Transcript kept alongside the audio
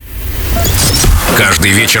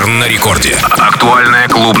Каждый вечер на рекорде. Актуальная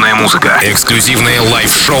клубная музыка. Эксклюзивные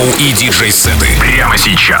лайв-шоу и диджей-сеты. Прямо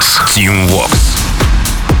сейчас. Team Vox.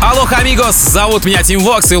 Алло, амигос, зовут меня Team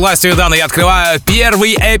Vox, и властью данной я открываю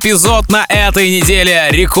первый эпизод на этой неделе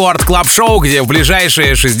Рекорд Клаб Шоу, где в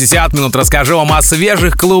ближайшие 60 минут расскажу вам о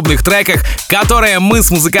свежих клубных треках, которые мы с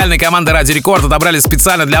музыкальной командой Радио Рекорд отобрали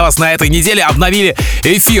специально для вас на этой неделе, обновили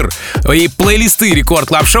эфир и плейлисты Рекорд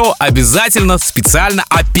Клаб Шоу обязательно, специально,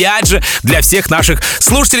 опять же, для всех наших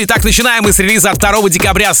слушателей. Так, начинаем мы с релиза 2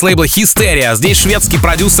 декабря с лейбла Hysteria. Здесь шведский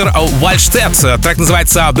продюсер Wahlstedt, трек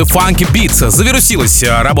называется The Funky Beat. Завирусилась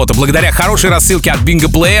работа благодаря хорошей рассылке от Bingo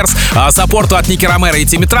Players, саппорту от Ники Ромеро и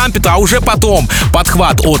Тимми Трампета, а уже потом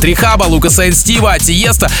подхват от Рехаба, Лукаса и Стива,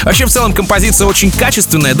 Тиеста. Вообще, в целом, композиция очень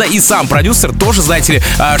качественная, да и сам продюсер тоже, знаете ли,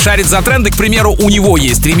 шарит за тренды. К примеру, у него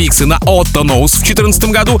есть ремиксы на Otto Knows в 2014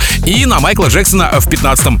 году и на Майкла Джексона в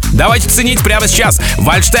 2015. Давайте ценить прямо сейчас.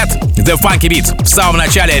 Wahlstedt, The Funky Beat в самом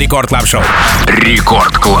начале Рекорд Клаб Шоу.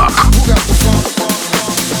 Рекорд Клаб.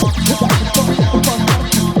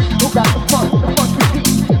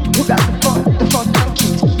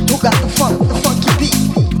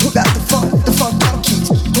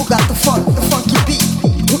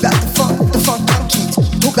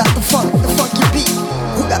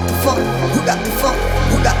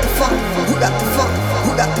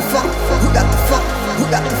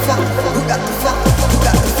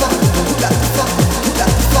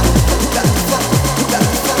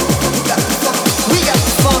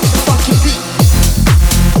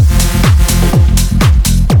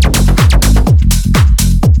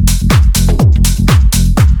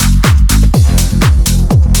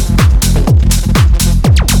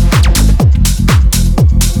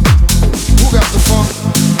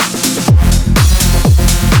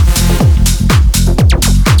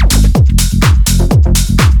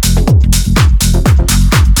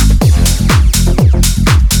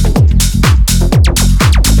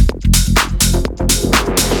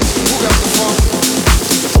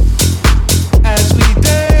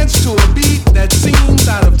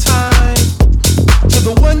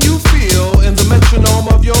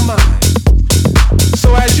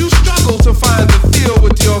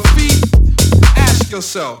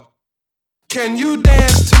 Can you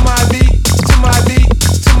dance to my beat, to my beat,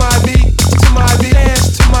 to my beat, to my beat,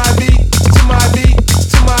 dance to my beat, to my beat,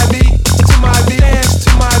 to my beat, to my beat, dance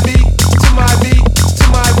to my beat, to my beat, to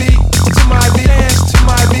my beat, to my beat, dance to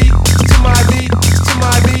my beat, to my beat, to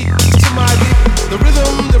my beat, to my beat. The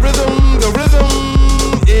rhythm, the rhythm, the rhythm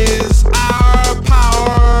is our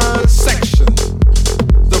power section.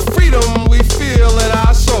 The freedom we feel in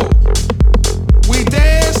our soul. We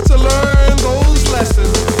dance to learn those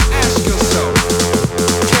lessons. Ask yourself,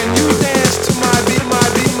 can you dance to my beat?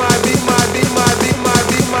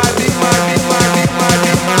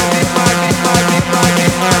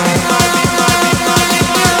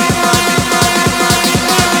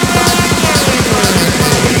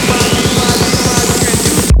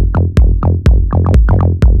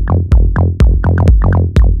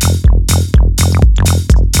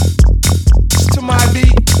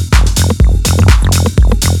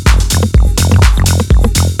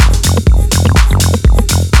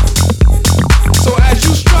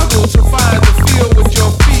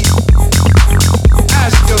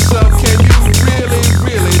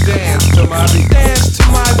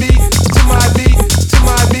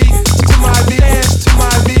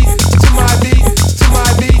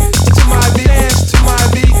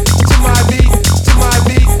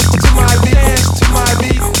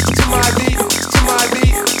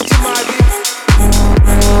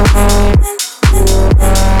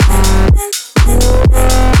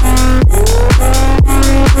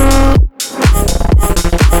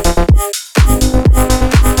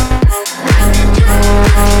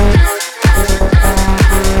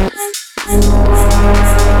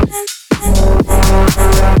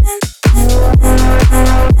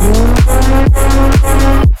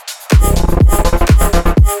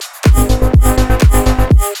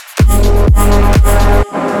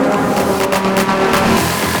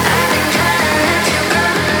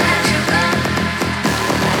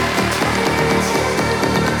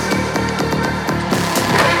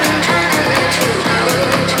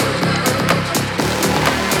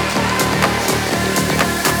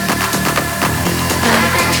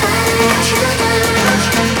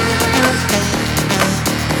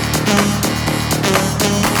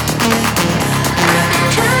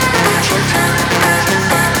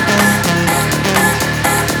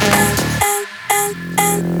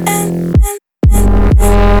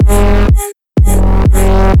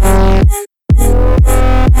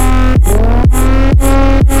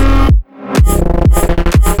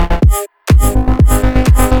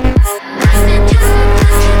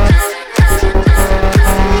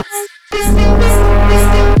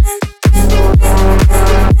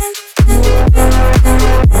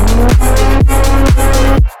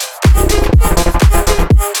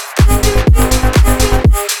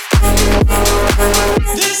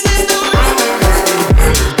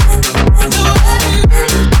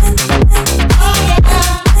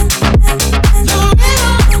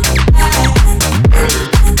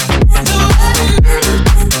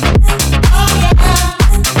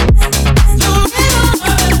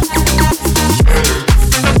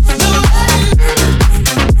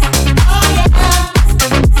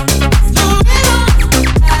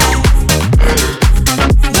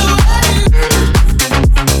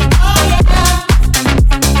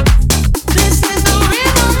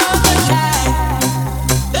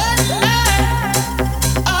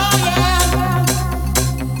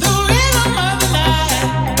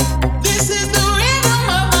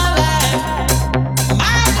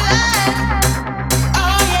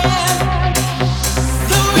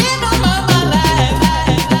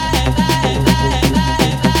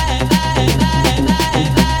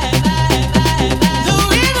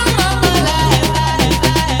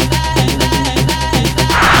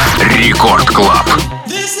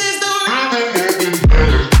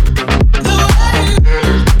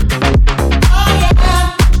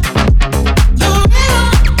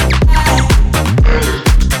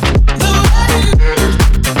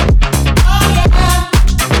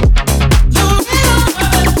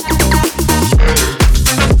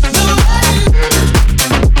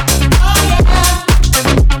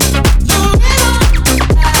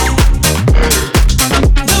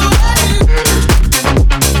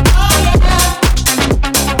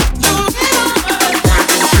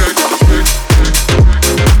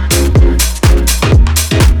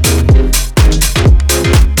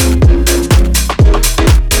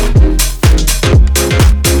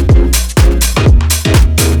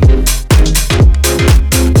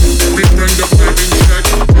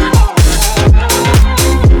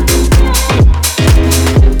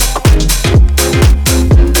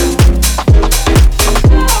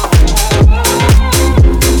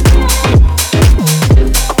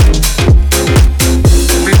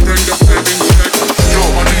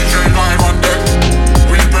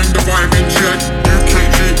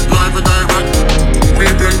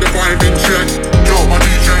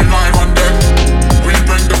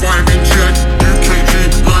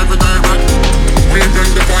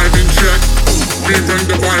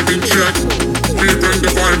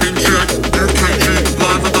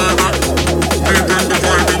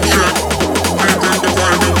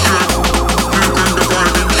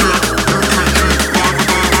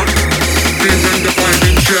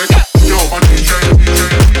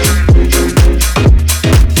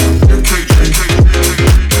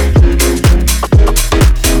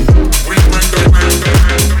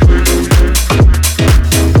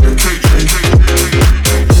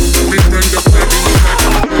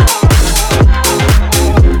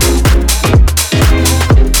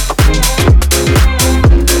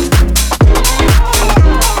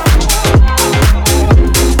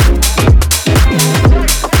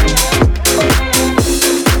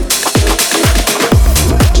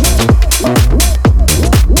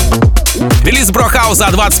 Релиз Брохауса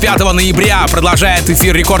 25 ноября продолжает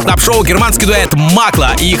эфир Рекорд Клаб Шоу. Германский дуэт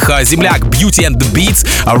Makla, их земляк Beauty and the Beats,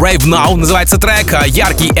 Rave Now называется трек.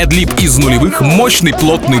 Яркий эдлип из нулевых, мощный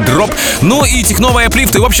плотный дроп, ну и техновый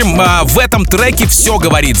аплифт. И в общем, в этом треке все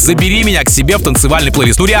говорит: забери меня к себе в танцевальный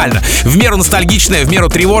плейлист. Ну реально, в меру ностальгичная, в меру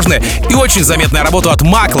тревожная и очень заметная работа от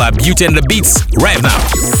Makla, Beauty and the Beats, Rave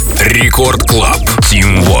Now. Рекорд Клаб,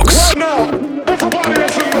 Team Vox.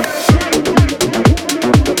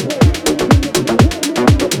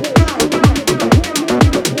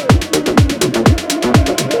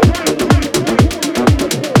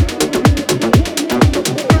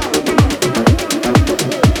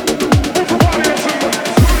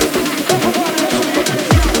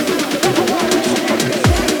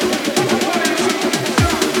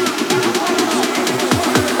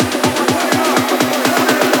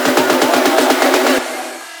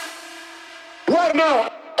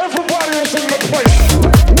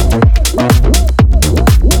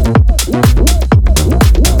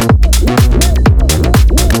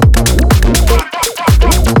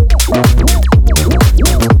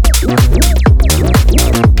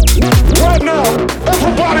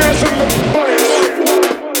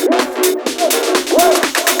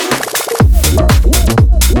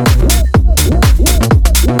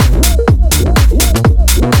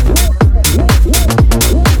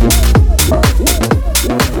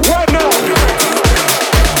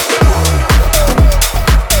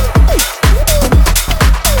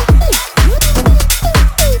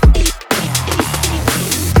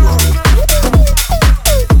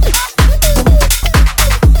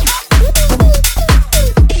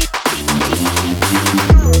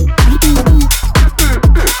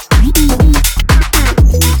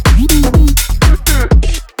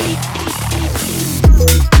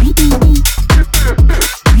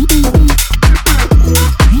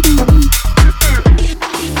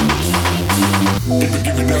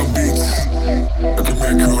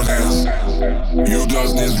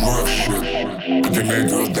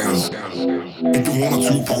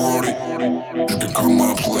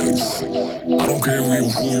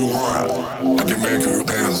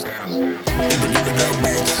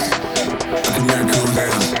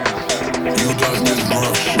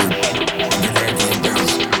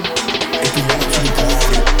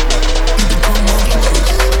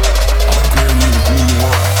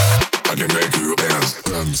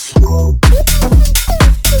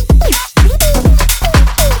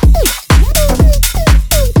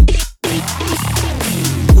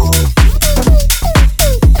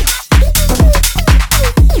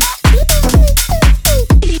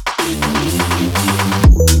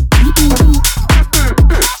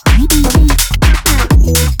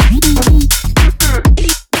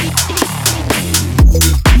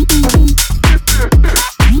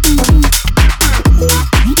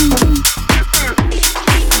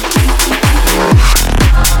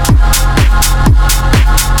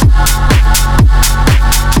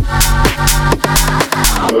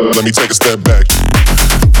 Let me take a step back.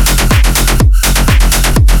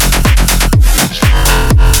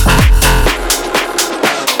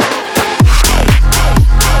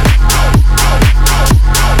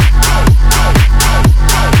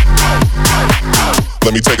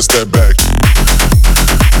 Let me take a step back.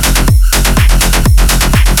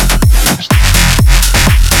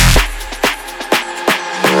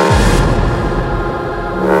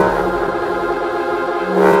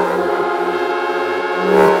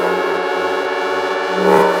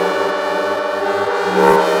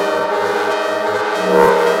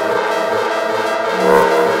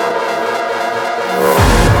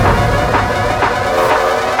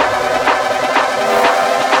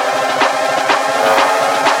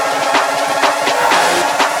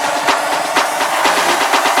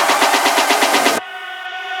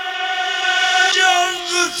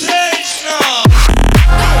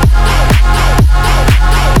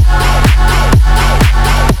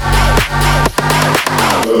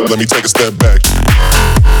 Let me take a step back.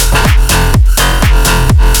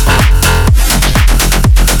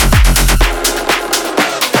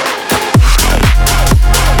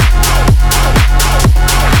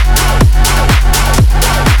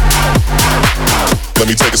 Let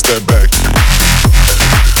me take a step back.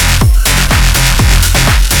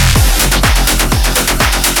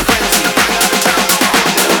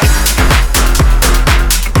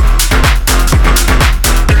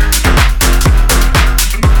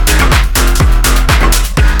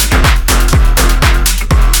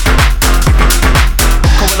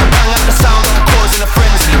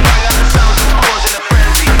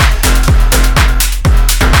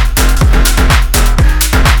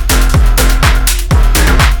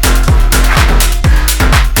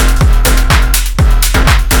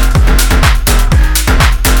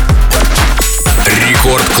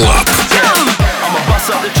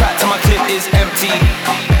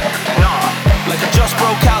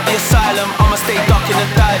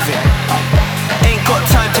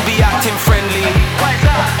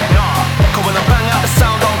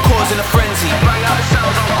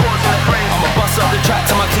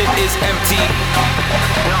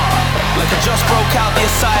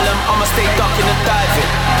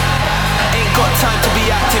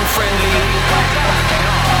 acting friendly.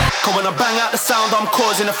 Cause when I bang out the sound, I'm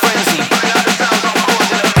causing a frenzy. Bang out the sound, I'm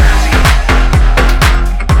causing a frenzy.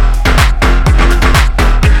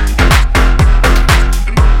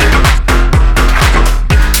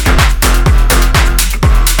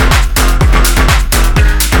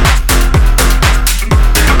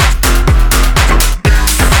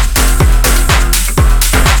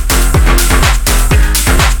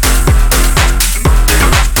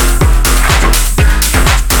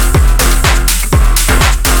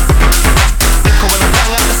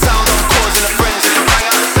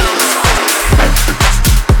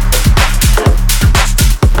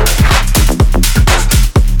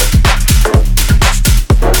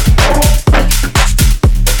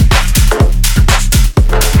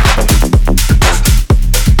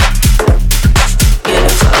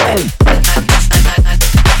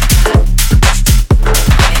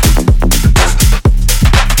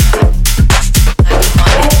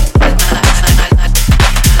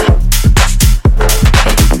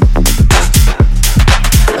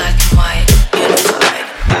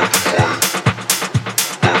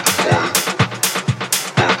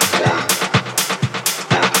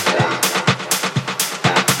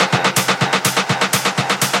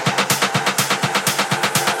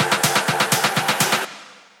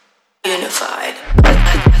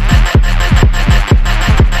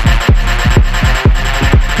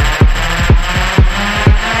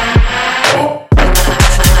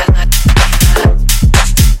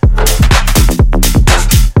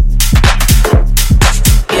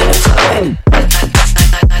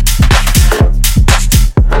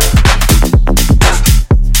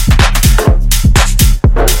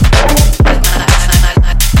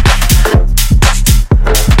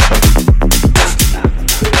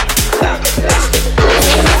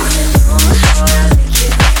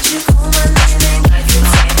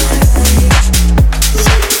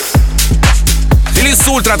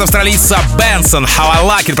 Ультра от австралийца Benson, How I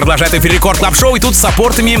Like It продолжает эфир Рекорд Клаб Шоу. И тут с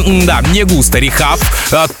саппортами, да, не густо. Rehab,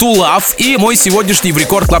 To Love и мой сегодняшний в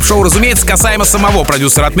Рекорд Клаб Шоу. Разумеется, касаемо самого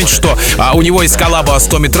продюсера. Отмечу, что у него есть коллаба с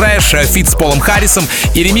Томми Трэш, фит с Полом Харрисом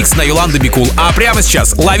и ремикс на Yolanda Be Cool. А прямо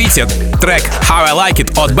сейчас ловите трек How I Like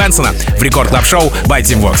It от Бенсона в Рекорд Клаб Шоу by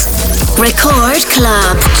Team Vox. Record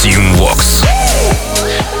Club. Team Vox.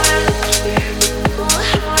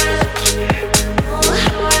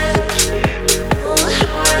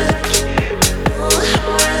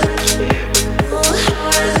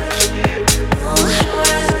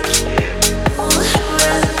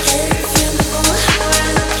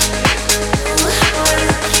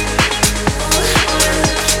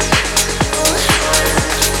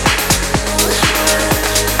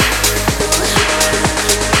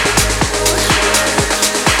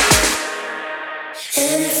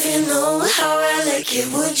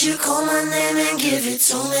 Would you call my name and give it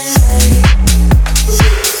to me?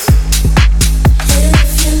 And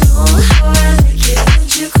if you know how I like it,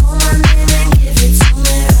 would you call my name and give it to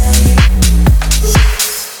me?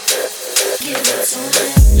 Give it to me.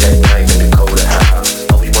 That night in the Dakota house,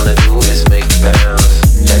 all we wanna do is make it bounce.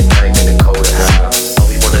 That night in the Dakota house, all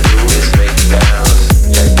we wanna do is make it bounce.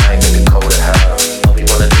 That night in the Dakota house, all we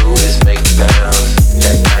wanna do is make it bounce.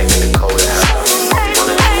 That night in the Dakota house.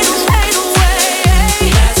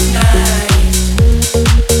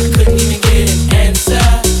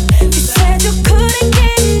 Said you couldn't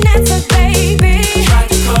get an answer, baby. Tried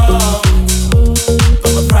to call.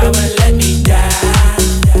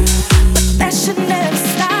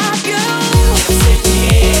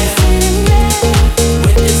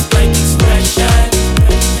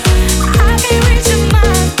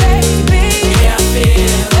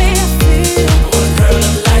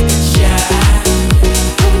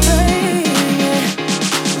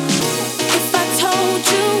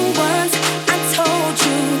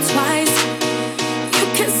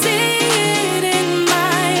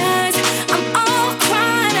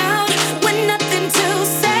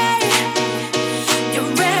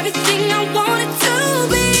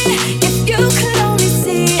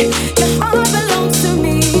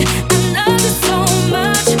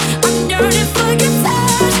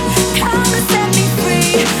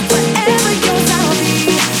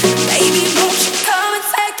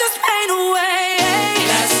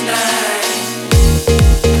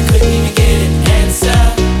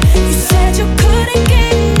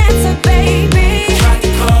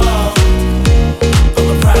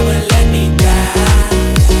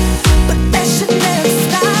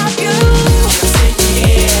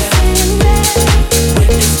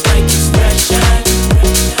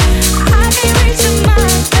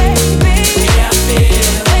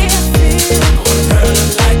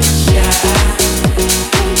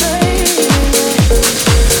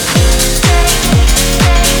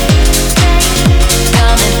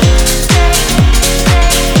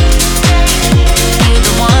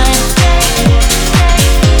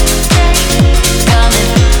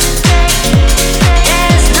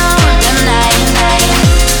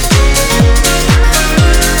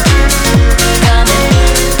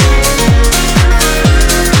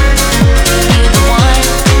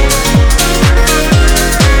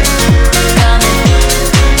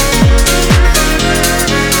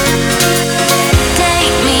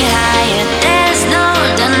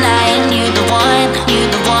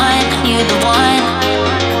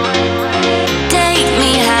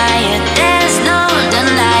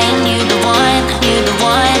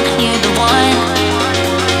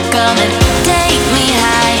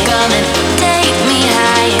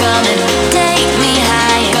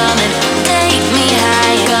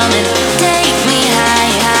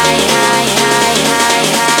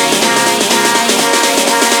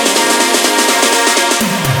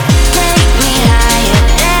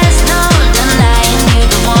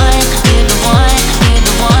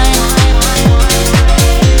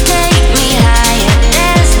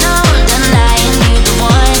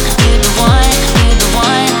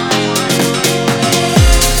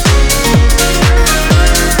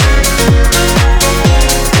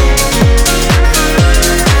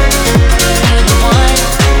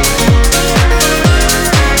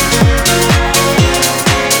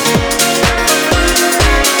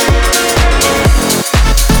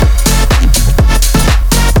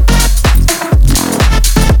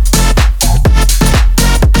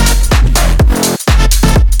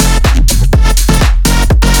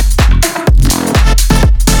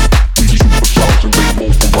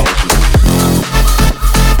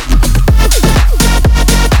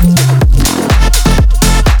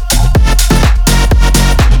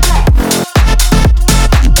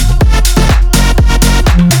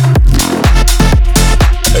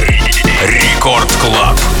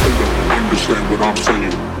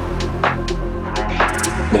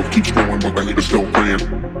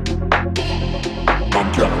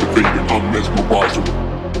 mesmerizing.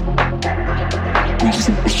 We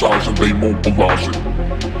supersize and they mobilize it.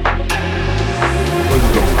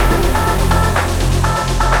 Undo.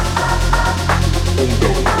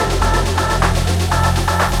 Undo.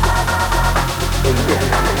 Undo.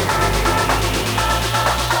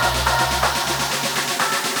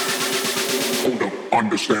 Hold up,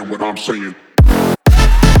 understand what I'm saying.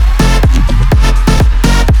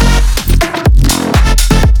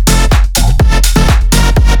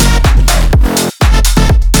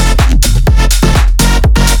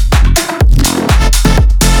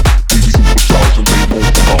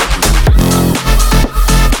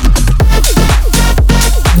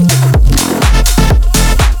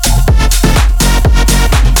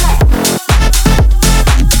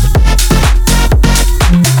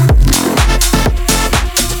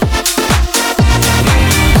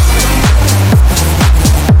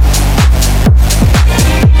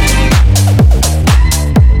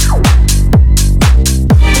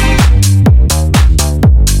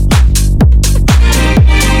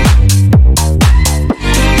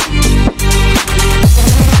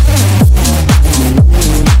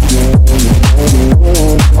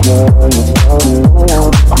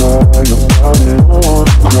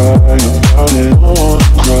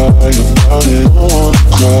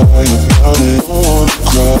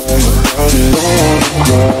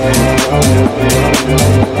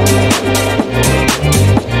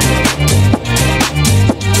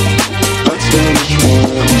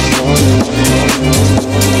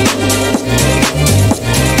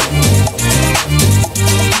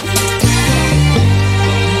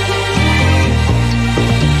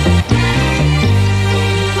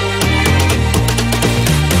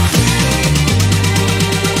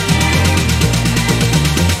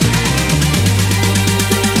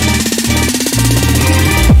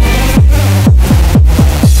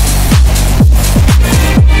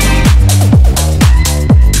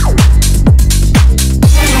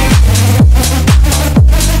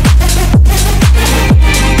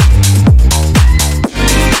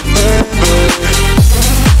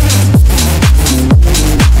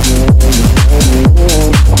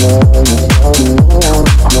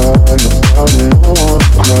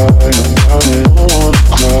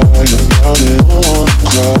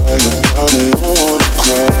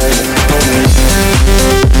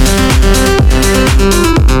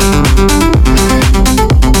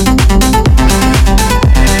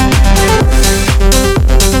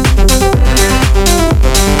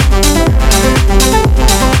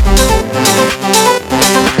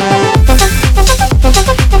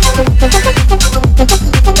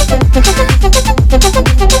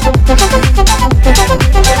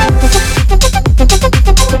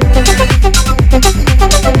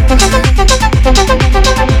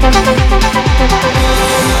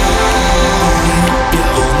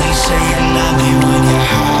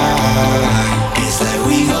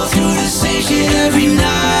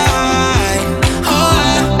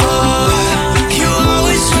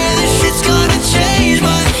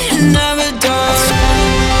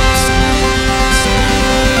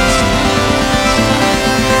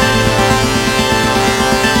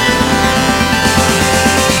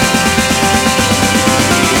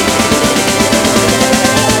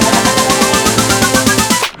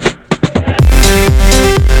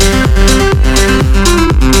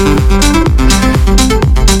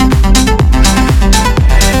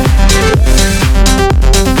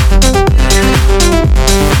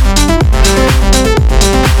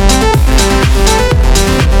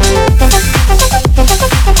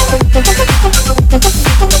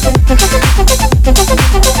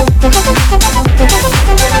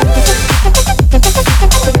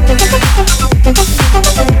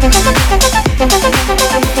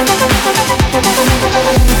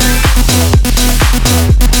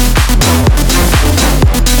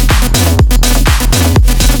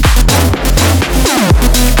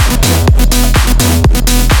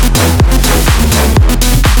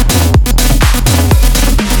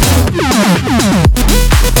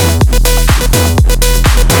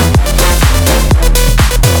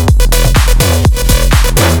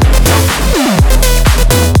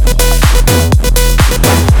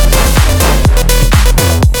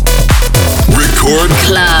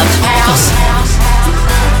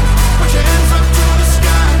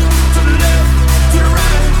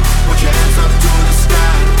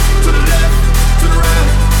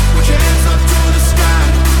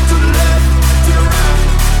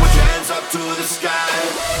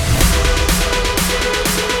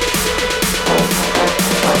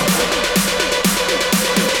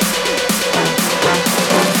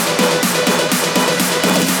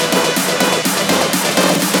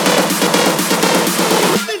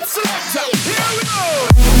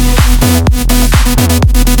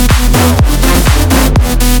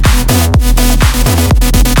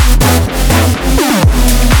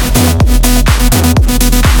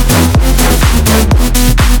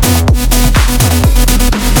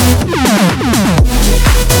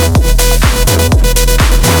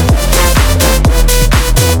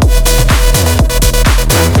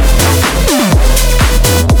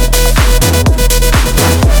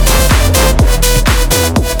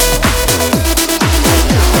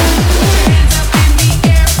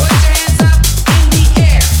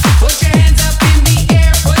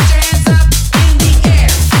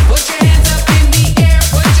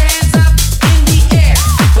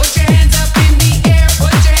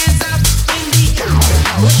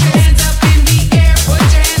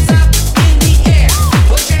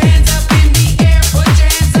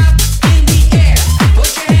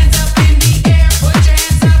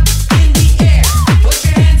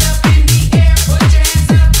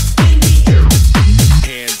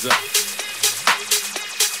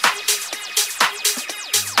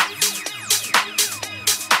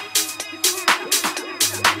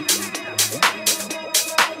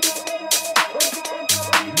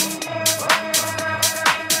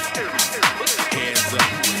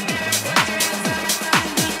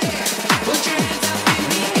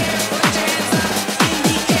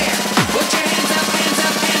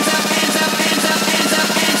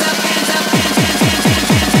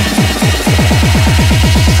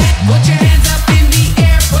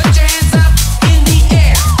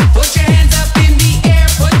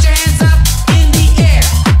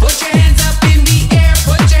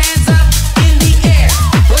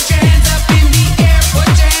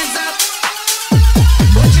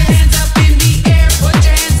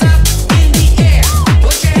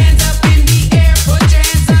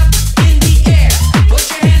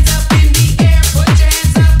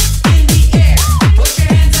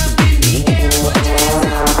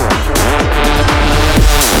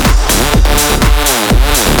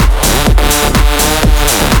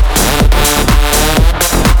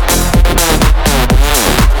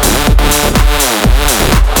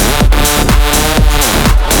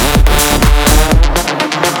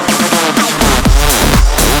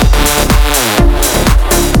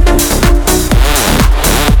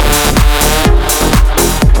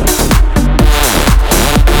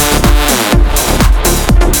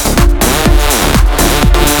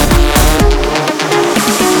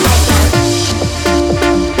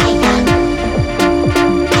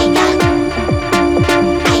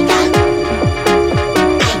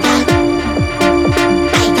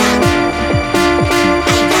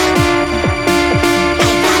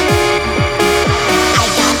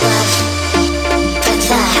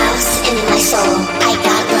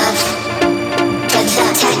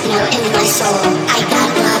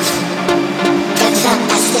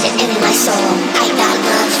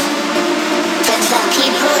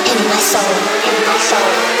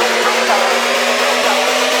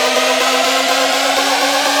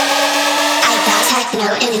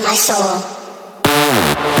 my soul.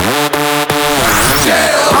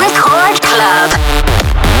 Record Club.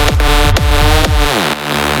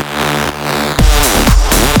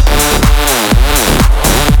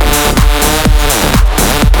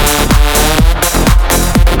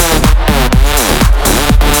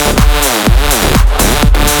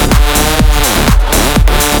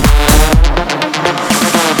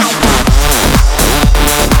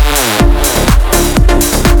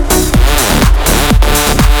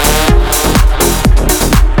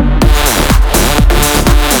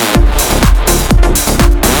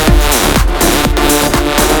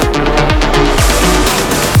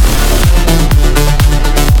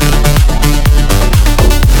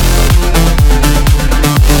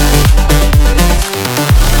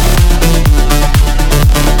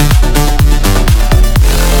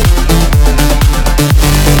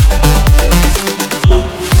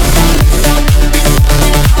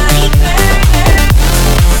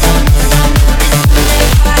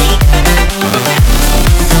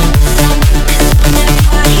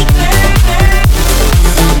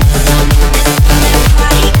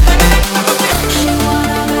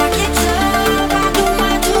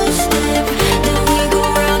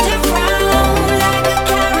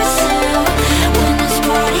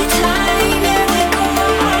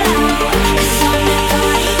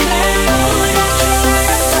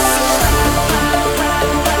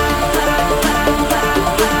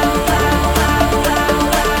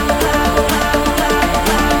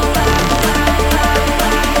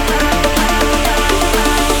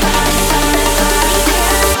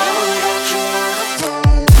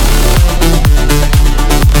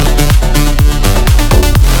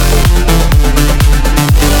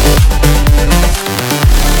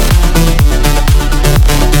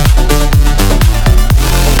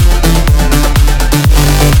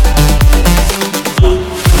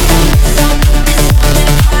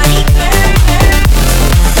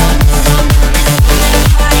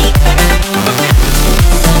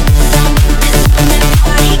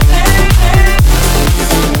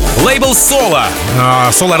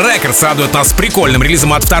 Соло Records радует нас прикольным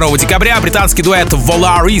релизом от 2 декабря. Британский дуэт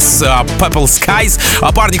Volaris, Purple Skies.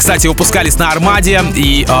 Парни, кстати, выпускались на Армаде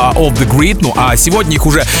и Off the Grid. Ну а сегодня их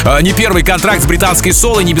уже не первый контракт с британской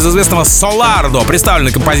соло, небезызвестного Солардо.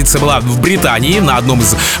 Представлена композиция была в Британии на одном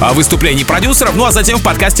из выступлений продюсеров. Ну а затем в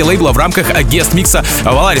подкасте лейбла в рамках гест-микса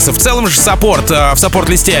Volaris. В целом же в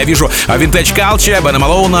саппорт-листе я вижу Vintage Culture, Бена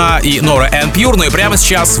Малоуна и Nora and Pure. Ну и прямо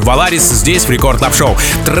сейчас Volaris здесь в Рекорд Клаб Шоу.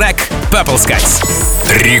 Трек Purple Skies.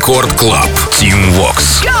 Рекорд Клаб. Team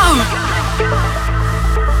Vox.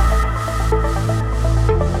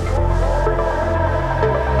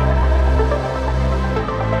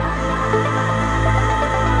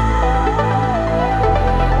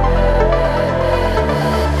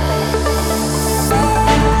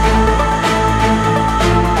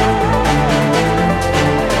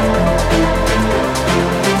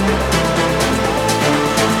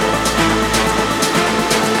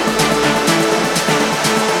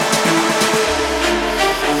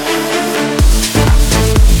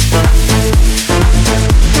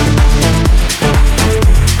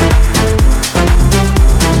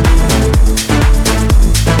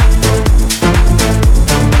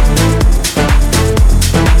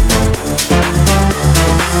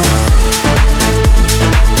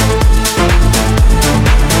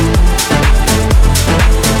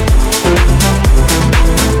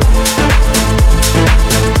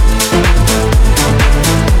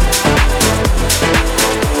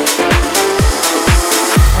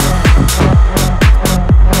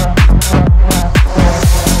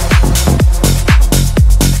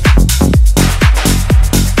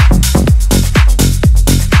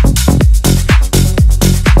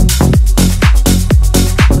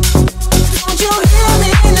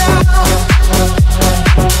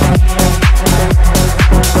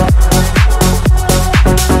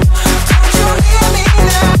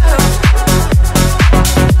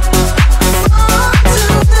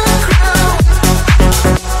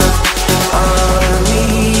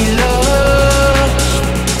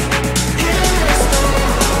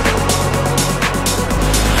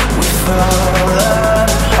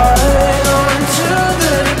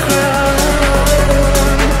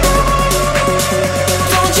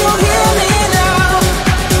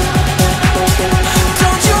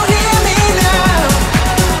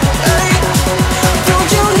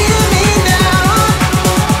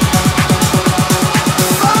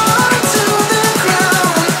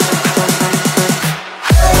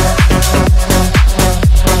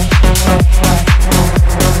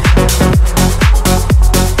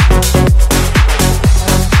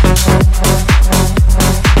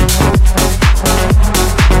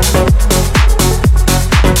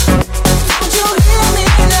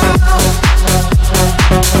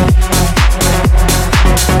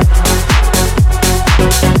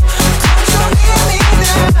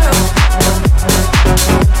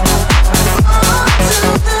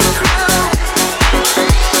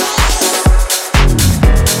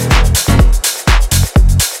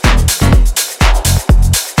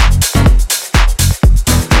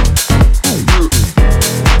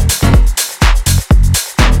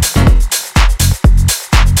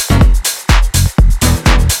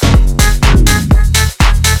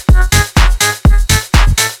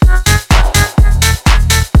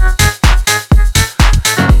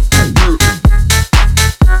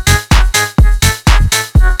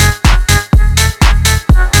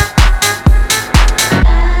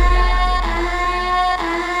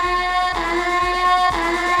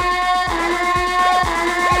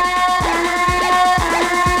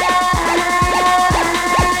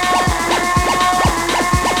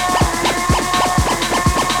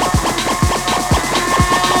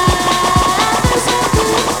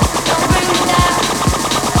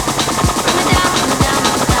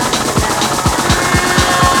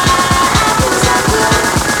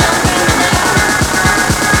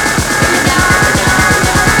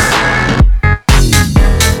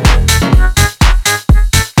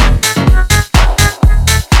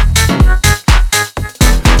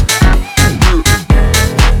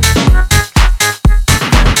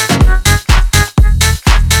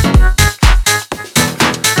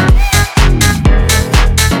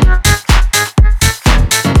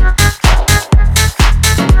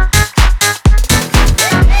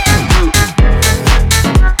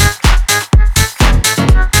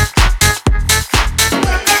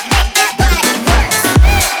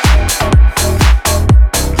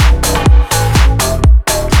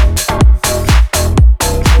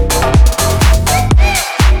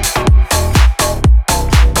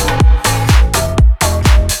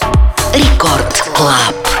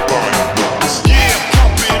 Club.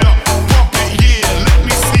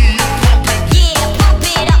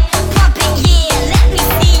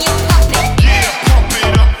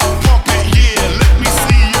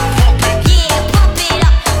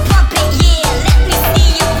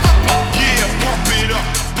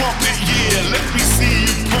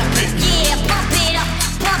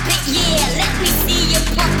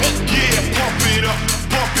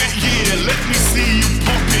 Pump it, yeah, let me see you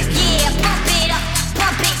pump it. Yeah, pump it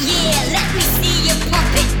up,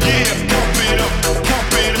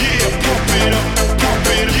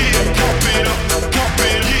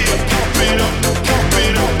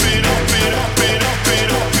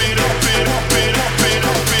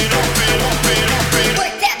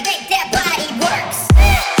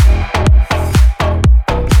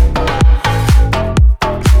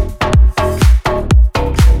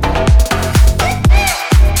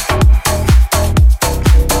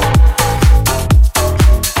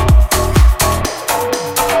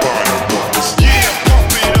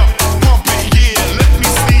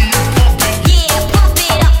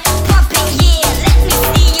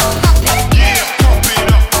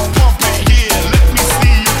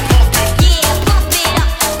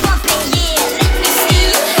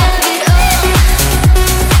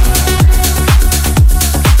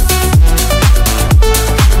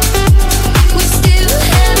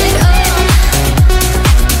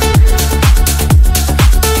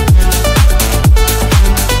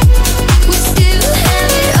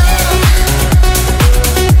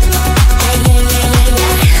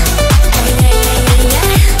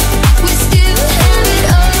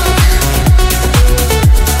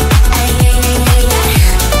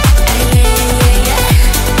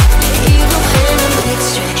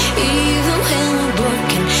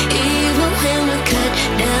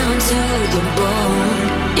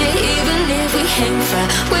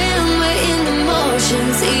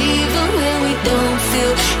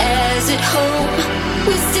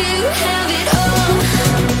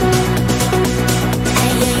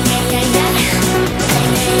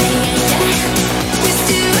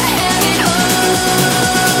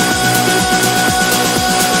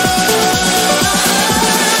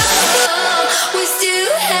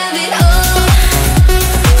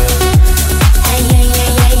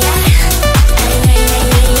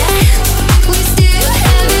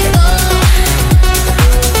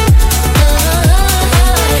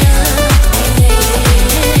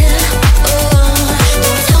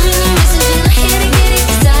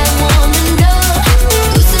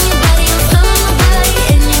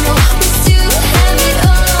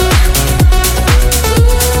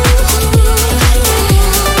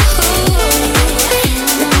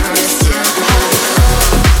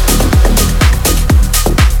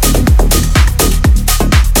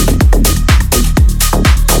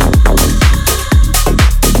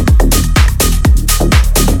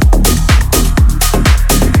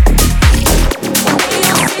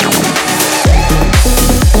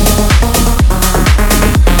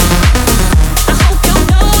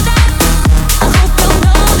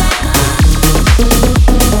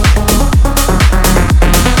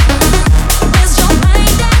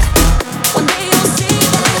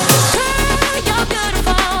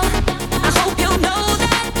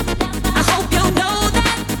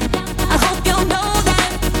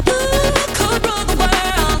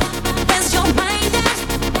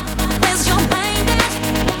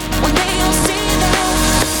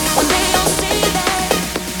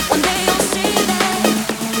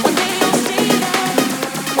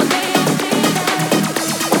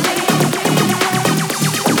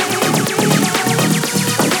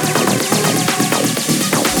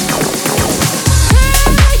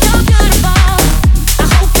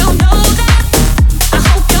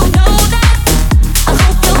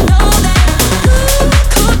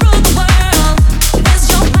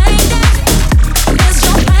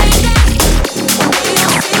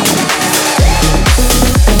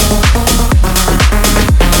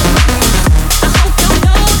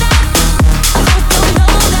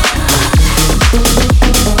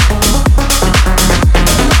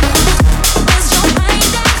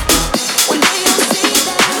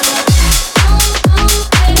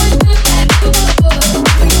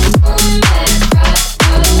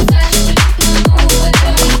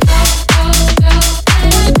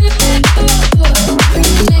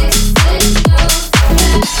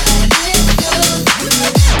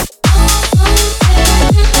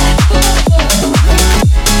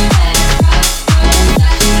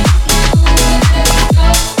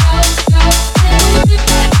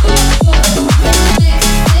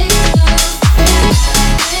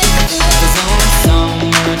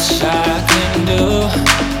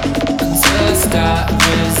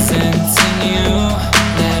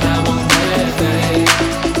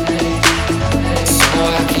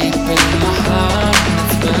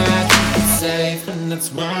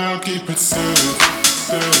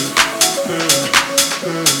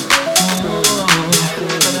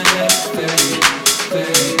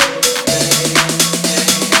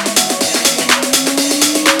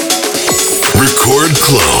 Record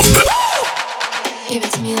Club. Give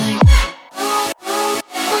it to me like.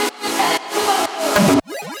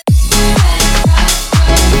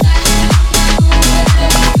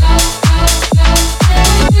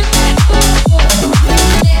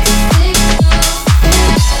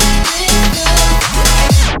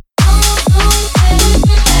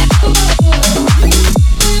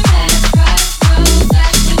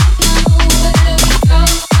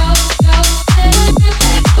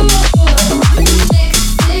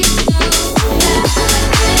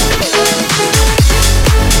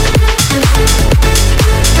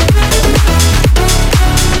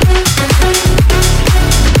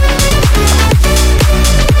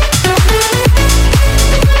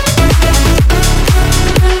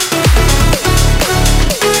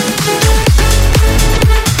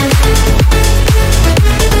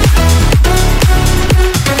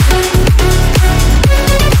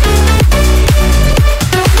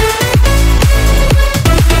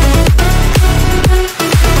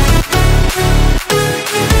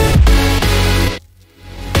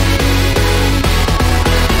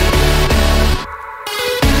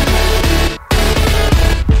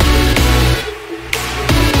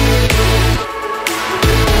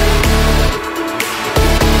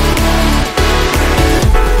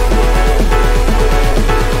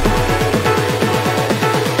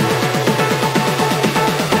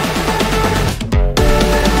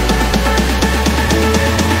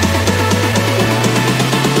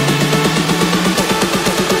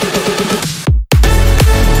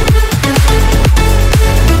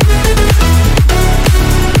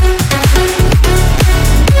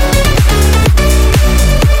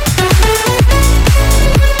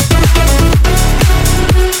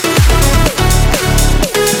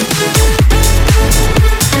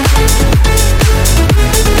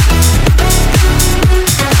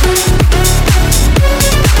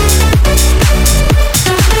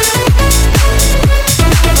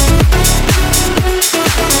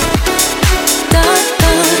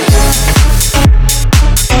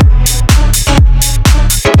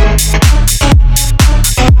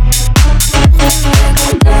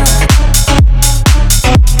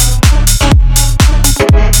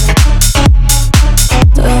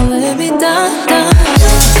 Don't let me down.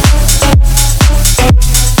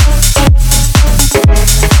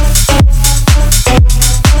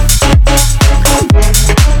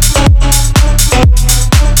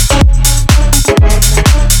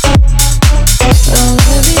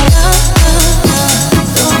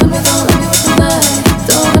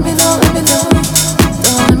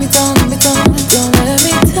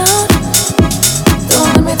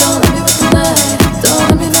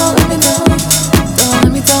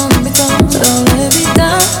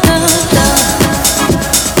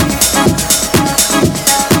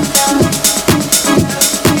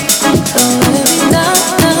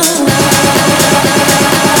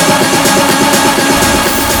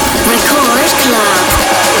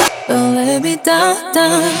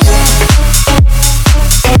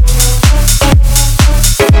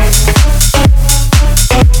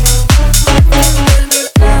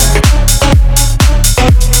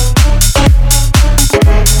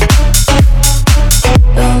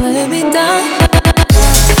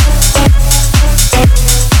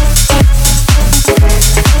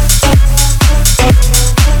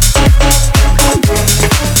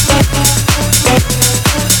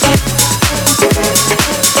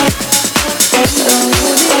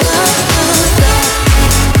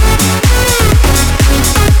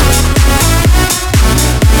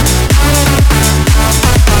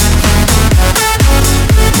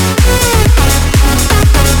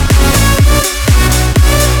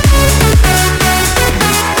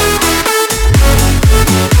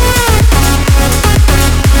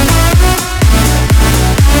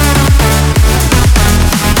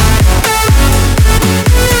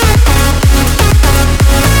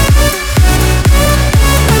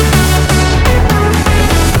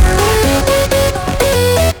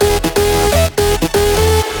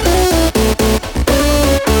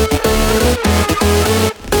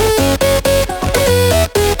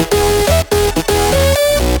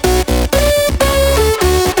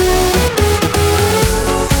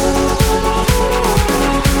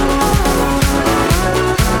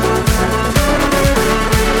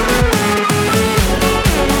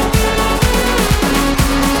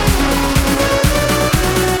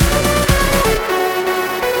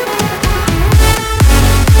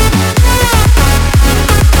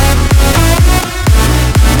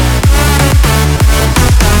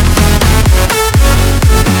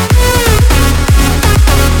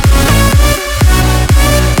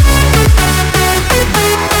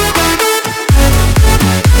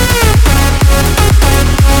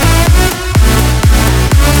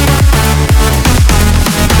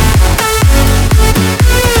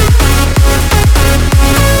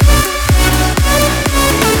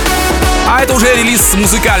 плейлист с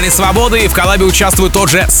музыкальной свободой. В коллабе участвует тот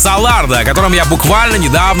же Салардо, о котором я буквально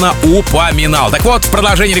недавно упоминал. Так вот, в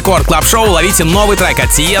продолжении Рекорд Клаб Шоу ловите новый трек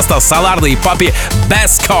от Тиеста, Салардо и Папи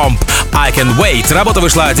Бескомп I Can Wait. Работа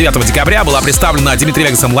вышла 9 декабря, была представлена Дмитрием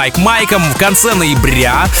Вегасом Like Майком. В конце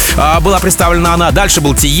ноября была представлена она. Дальше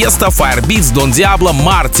был Тиеста, Firebeats, Дон Диабло,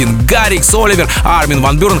 Мартин, Гаррикс, Оливер, Армин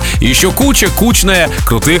Ван Бюрен и еще кучная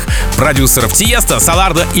крутых продюсеров. Тиеста,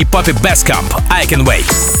 Салардо и Папи Бескомп I Can Wait.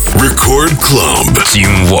 Record Club.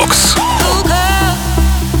 Team Vox.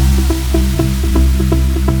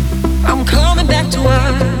 I'm coming back to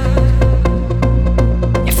earth.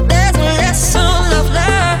 If there's a lesson I've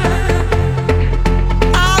learned,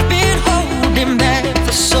 I've been holding back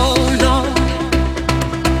for so long.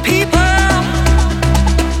 People,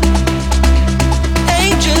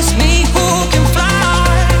 ain't just me who can fly.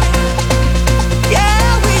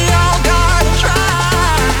 Yeah, we all gotta try.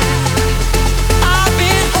 I've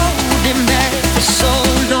been holding back for so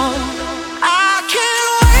long. I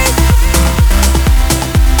can't wait.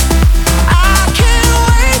 I can't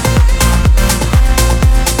wait.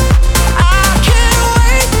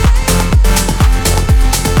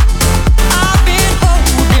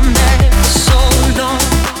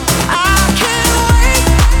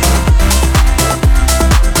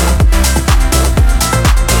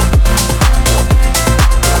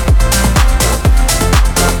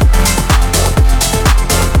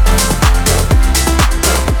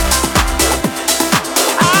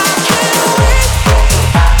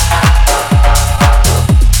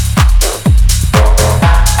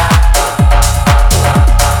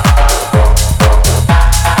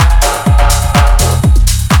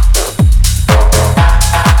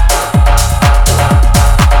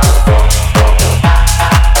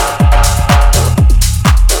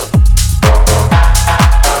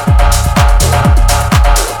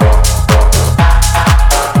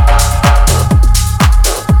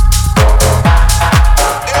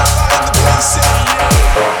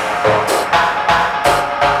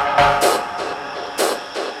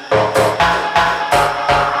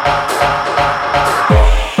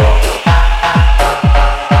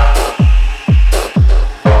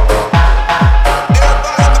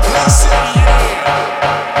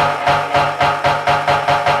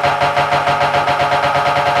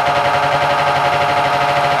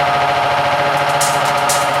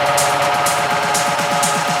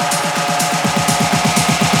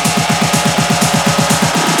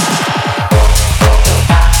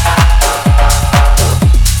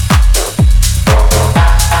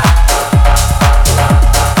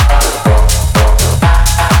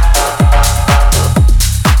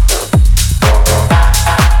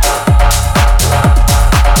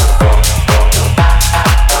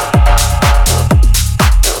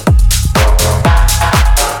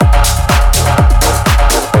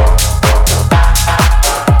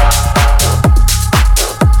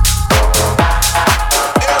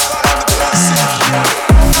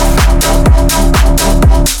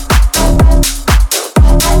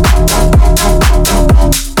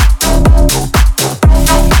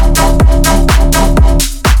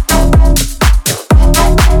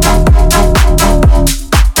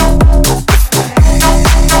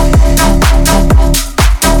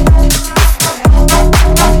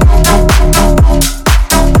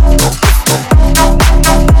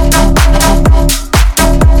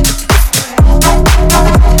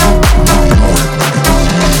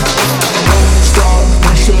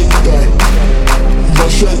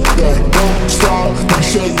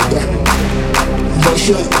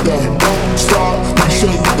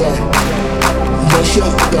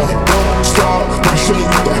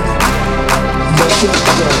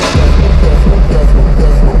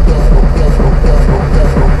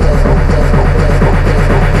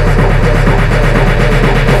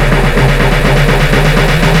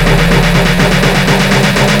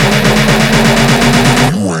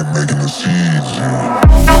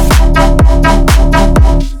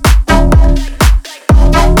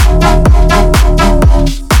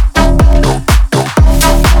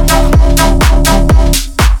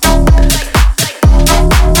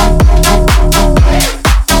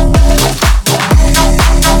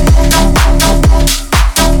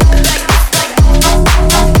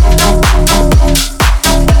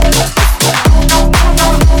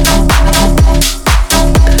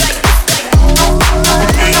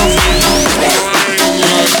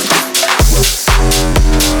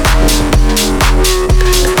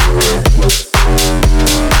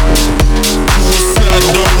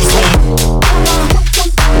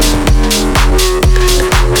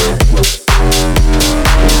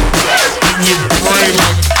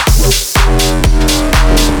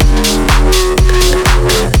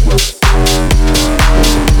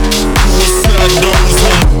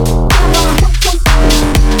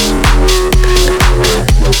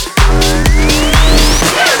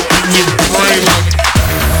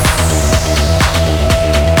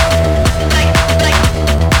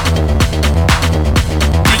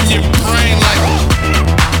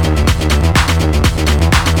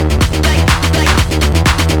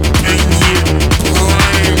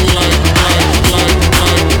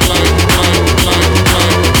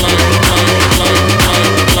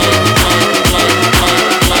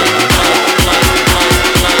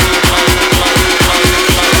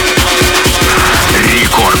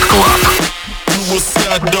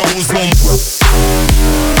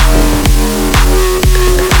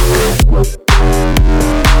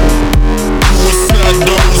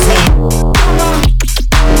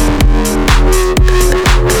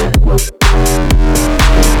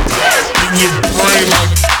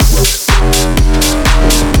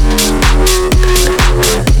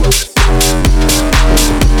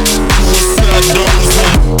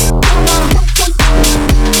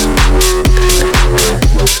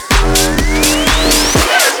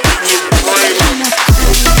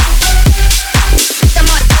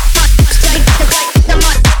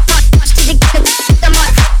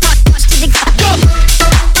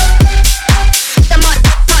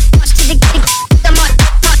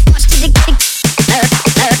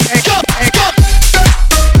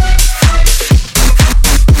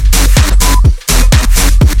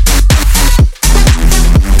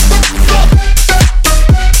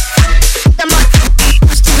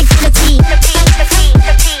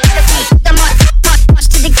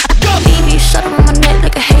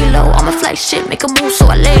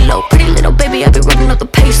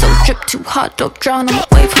 hot dope drown on a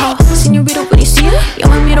wave hall. Senorita, when you see her, yo,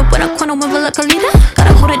 I meet her when I cuando mueve la calida.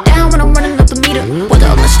 Gotta hold it down when I'm running up the meter. Whether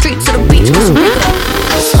on the streets or the beach, cause we go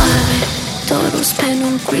suave. Todos pen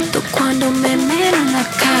un grito cuando me miran en la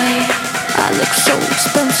calle. I look so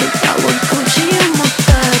expensive, I would Gucci in my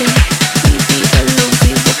body. Baby, Eloy,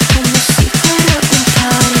 vivo como si fuera un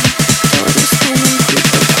party. Todos pen un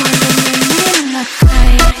grito cuando me miran en la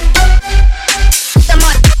calle.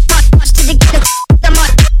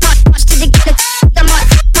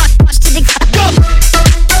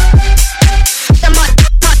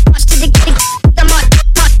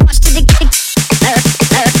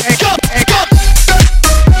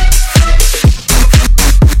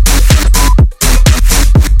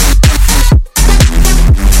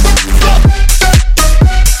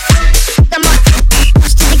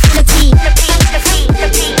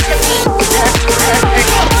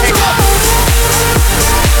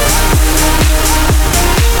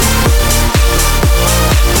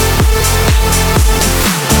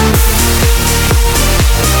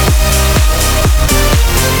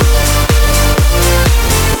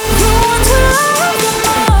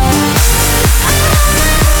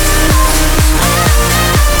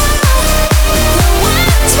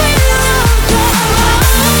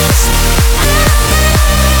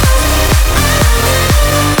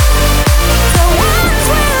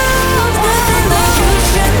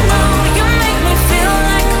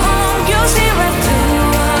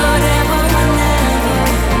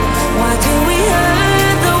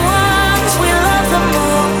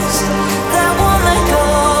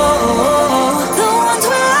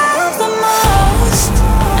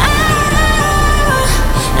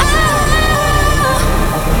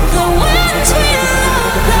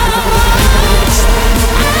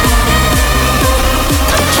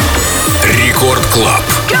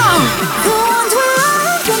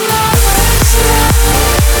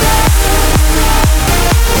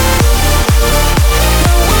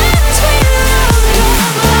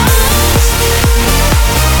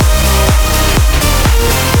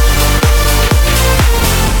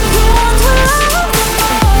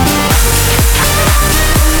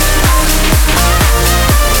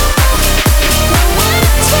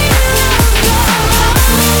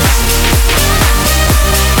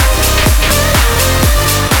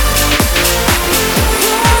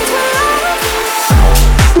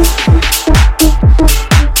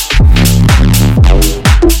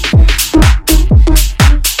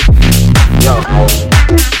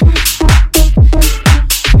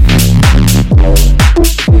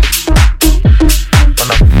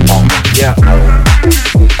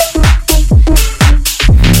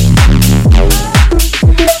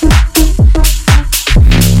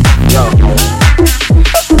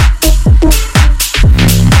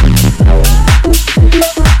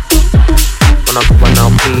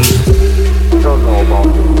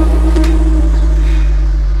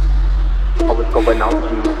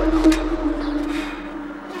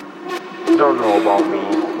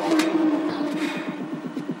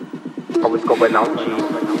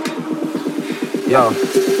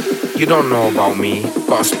 You don't know about me.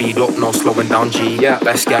 Gotta speed up, no slowing down, G. Yeah,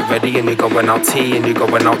 let's get ready and you're going out T and you're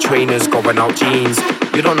going out trainers, going out jeans.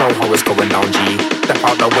 You don't know how it's going down, G. Step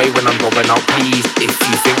out the way when I'm going out, please. If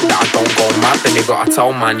you think that I don't go mad, then you gotta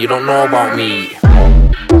tell, man, you don't know about me.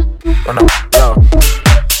 When I'm,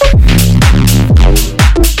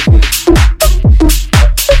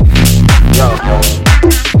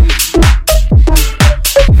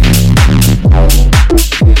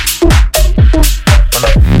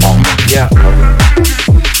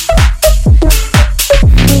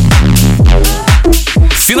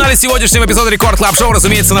 В финале сегодняшнего эпизода Рекорд Клаб Шоу,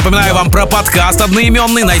 разумеется, напоминаю вам про подкаст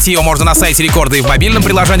одноименный. Найти его можно на сайте Рекорда и в мобильном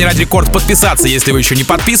приложении Ради Рекорд. Подписаться, если вы еще не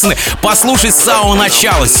подписаны. Послушать с самого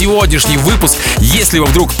начала сегодняшний выпуск. Если вы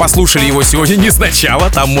вдруг послушали его сегодня не сначала,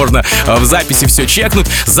 там можно в записи все чекнуть.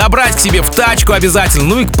 Забрать к себе в тачку обязательно.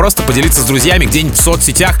 Ну и просто поделиться с друзьями где-нибудь в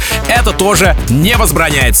соцсетях. Это тоже не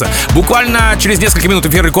возбраняется. Буквально через несколько минут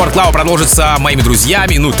эфир Рекорд Клаба продолжится моими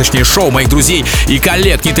друзьями. Ну, точнее, шоу моих друзей и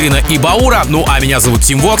коллег Нитрина и Баура. Ну, а меня зовут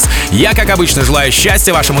Тим Вокс. Я, как обычно, желаю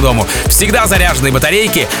счастья вашему дому, всегда заряженные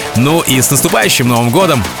батарейки. Ну и с наступающим Новым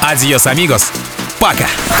годом. Адьос, амигос. Пока.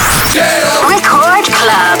 Record